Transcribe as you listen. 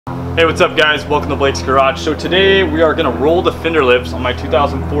Hey, what's up guys? Welcome to Blake's Garage. So today we are going to roll the fender lips on my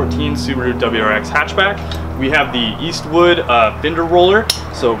 2014 Subaru WRX hatchback. We have the Eastwood fender roller,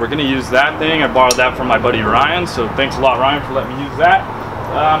 so we're going to use that thing. I borrowed that from my buddy Ryan, so thanks a lot Ryan for letting me use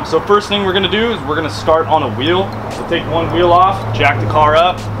that. So first thing we're going to do is we're going to start on a wheel. So take one wheel off, jack the car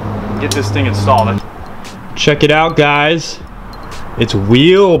up, get this thing installed. Check it out guys, it's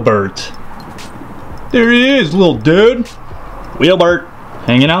Wheelbert. There he is, little dude. Wheelbert.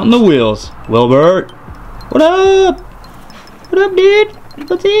 Hanging out in the wheels. Wilbert, what up? What up, dude?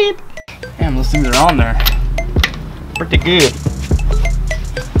 What's up? Damn, those things are on there. Pretty good.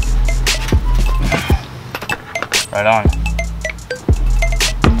 Right on.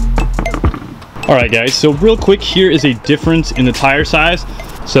 Alright guys, so real quick, here is a difference in the tire size.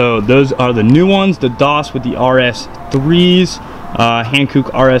 So those are the new ones, the Doss with the RS3s,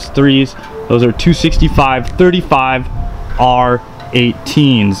 Hankook RS3s. Those are 265/35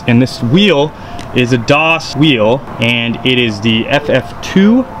 R18s, and this wheel is a Doss wheel, and it is the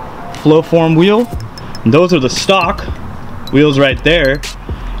FF2 flow form wheel. And those are the stock wheels right there.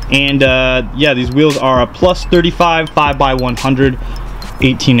 And yeah, these wheels are a plus 35 5x100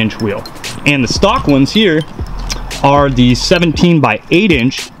 18-inch wheel, and the stock ones here are the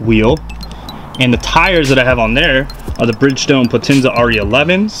 17x8-inch wheel. And the tires that I have on there are the Bridgestone Potenza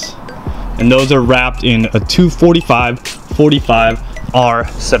RE11s, and those are wrapped in a 245/45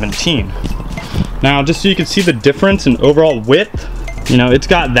 R17. Now, just so you can see the difference in overall width, you know, it's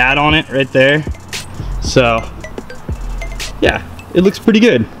got that on it right there. So yeah, it looks pretty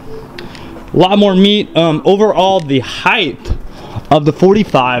good. A lot more meat. Overall, the height of the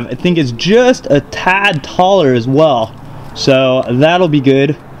 45 I think is just a tad taller as well, so that'll be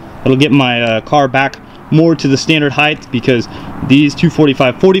good. It'll get my car back more to the standard height, because these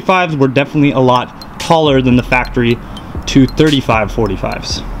 245/45s were definitely a lot taller than the factory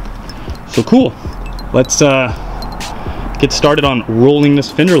 235/45s. So cool. Let's get started on rolling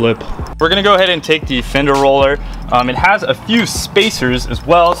this fender lip. We're gonna go ahead and take the fender roller. It has a few spacers as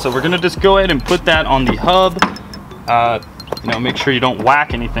well, so we're gonna just go ahead and put that on the hub. You know, make sure you don't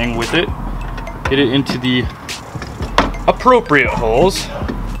whack anything with it. Get it into the appropriate holes.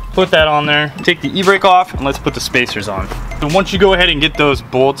 Put that on there, take the e-brake off, and let's put the spacers on. So once you go ahead and get those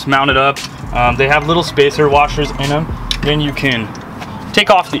bolts mounted up, they have little spacer washers in them. Then you can take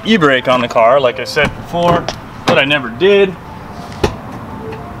off the e-brake on the car, like I said before, but I never did.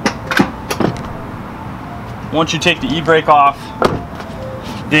 Once you take the e-brake off,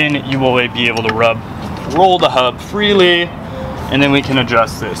 then you will be able to roll the hub freely, and then we can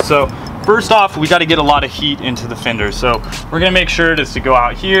adjust this. So first off, we got to get a lot of heat into the fender, so we're gonna make sure just to go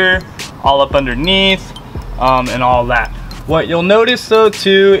out here, all up underneath, and all that. What you'll notice though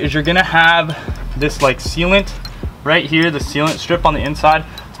too is you're gonna have this like sealant right here, the sealant strip on the inside.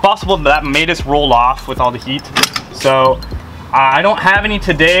 It's possible that made us roll off with all the heat. So I don't have any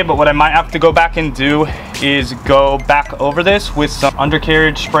today, but what I might have to go back and do is go back over this with some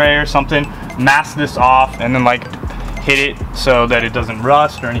undercarriage spray or something, mask this off, and then like hit it so that it doesn't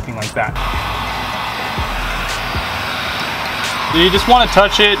rust or anything like that. You just want to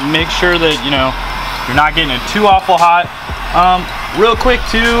touch it and make sure that, you know, you're not getting it too awful hot. Real quick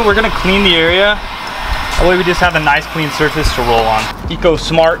too, we're gonna clean the area. That way we just have a nice clean surface to roll on. Eco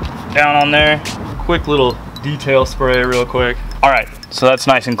Smart down on there. Quick little detail spray real quick. All right, so that's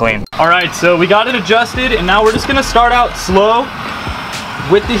nice and clean. All right, so we got it adjusted, and now we're just gonna start out slow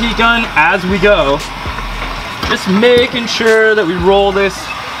with the heat gun as we go. Just making sure that we roll this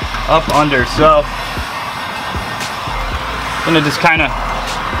up under. So I'm gonna just kind of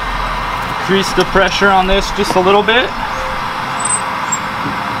increase the pressure on this just a little bit.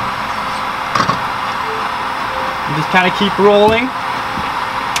 And just kind of keep rolling.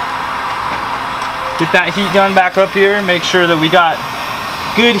 Get that heat gun back up here. Make sure that we got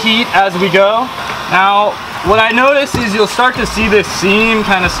good heat as we go. Now, what I notice is you'll start to see this seam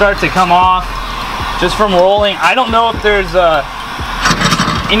kind of start to come off just from rolling. I don't know if there's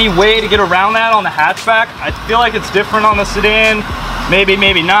any way to get around that on the hatchback. I feel like it's different on the sedan. Maybe,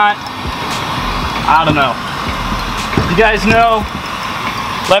 maybe not. I don't know. If you guys know,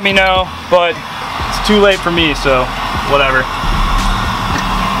 let me know, but it's too late for me, so whatever.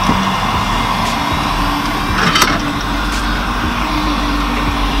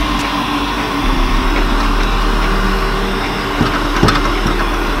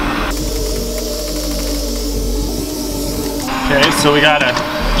 Okay, so we gotta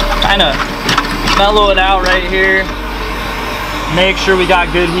kind of mellow it out right here. Make sure we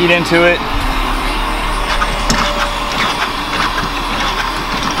got good heat into it.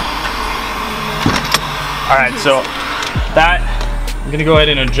 All right, so that I'm gonna go ahead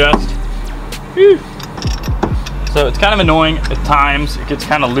and adjust. Whew. So it's kind of annoying at times. It gets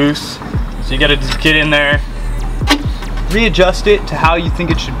kind of loose. So you gotta just get in there, readjust it to how you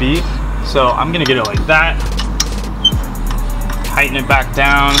think it should be. So I'm gonna get it like that, tighten it back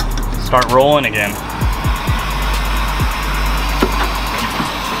down, start rolling again.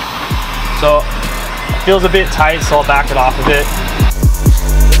 So it feels a bit tight, so I'll back it off a bit.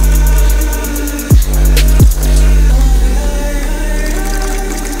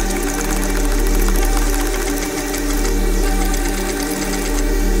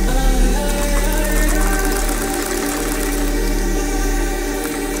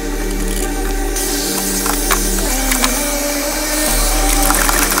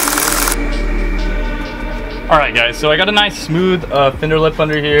 Alright guys, so I got a nice smooth fender lip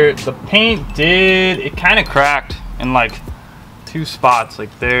under here. The paint it kind of cracked in like 2 spots,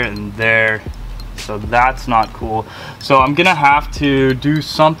 like there and there. So that's not cool. So I'm gonna have to do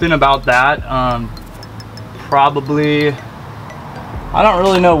something about that. Probably, I don't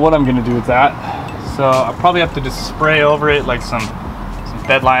really know what I'm gonna do with that. So I'll probably have to just spray over it like some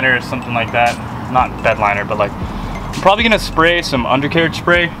bed liner or something like that. Not bed liner, but like, I'm probably gonna spray some undercarriage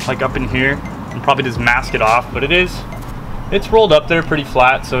spray like up in here. And probably just mask it off, but it's rolled up there pretty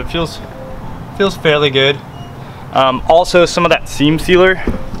flat, so it feels fairly good. Also, some of that seam sealer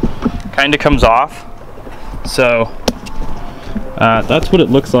kind of comes off, so that's what it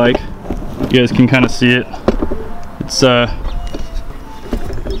looks like. You guys can kind of see it. It's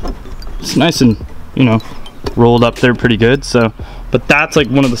nice and, you know, rolled up there pretty good. So, but that's like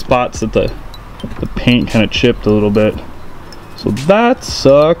one of the spots that the paint kind of chipped a little bit, so that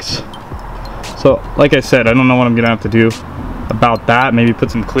sucks. So, like I said, I don't know what I'm gonna have to do about that. Maybe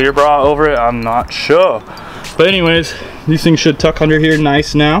put some clear bra over it, I'm not sure. But anyways, these things should tuck under here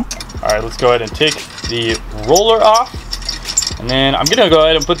nice now. All right, let's go ahead and take the roller off. And then I'm gonna go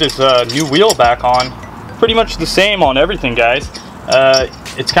ahead and put this new wheel back on. Pretty much the same on everything, guys.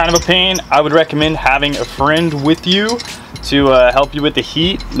 It's kind of a pain. I would recommend having a friend with you to help you with the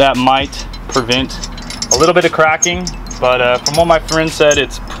heat. That might prevent a little bit of cracking. But from what my friend said,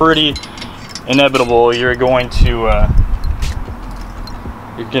 it's pretty inevitable. You're gonna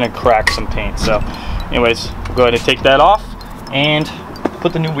crack some paint. So anyways, we'll go ahead and take that off and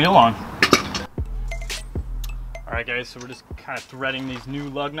put the new wheel on. All right guys, so we're just kind of threading these new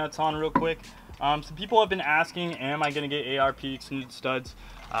lug nuts on real quick. Some people have been asking, am I gonna get ARP extended studs?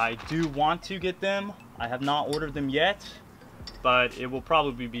 I do want to get them. I have not ordered them yet, but it will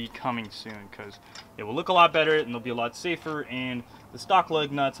probably be coming soon because it will look a lot better and they'll be a lot safer. And the stock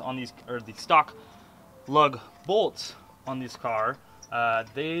lug nuts on these, or the stock lug bolts on this car,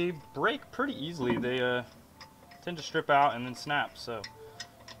 they break pretty easily. They tend to strip out and then snap, so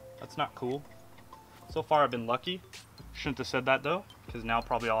that's not cool. So far I've been lucky. Shouldn't have said that though, because now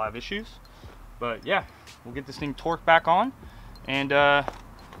probably I'll have issues. But yeah, we'll get this thing torqued back on, and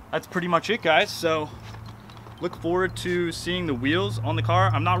that's pretty much it, guys. So look forward to seeing the wheels on the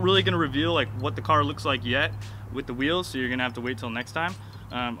car. I'm not really gonna reveal like what the car looks like yet with the wheels, so you're gonna have to wait till next time.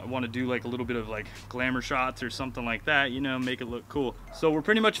 I want to do like a little bit of like glamour shots or something like that, you know, make it look cool. So we're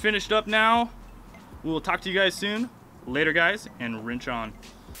pretty much finished up now. We'll talk to you guys soon. Later guys, and wrench on.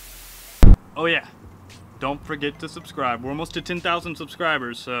 Oh yeah, don't forget to subscribe. We're almost to 10,000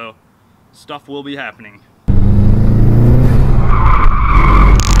 subscribers, so stuff will be happening.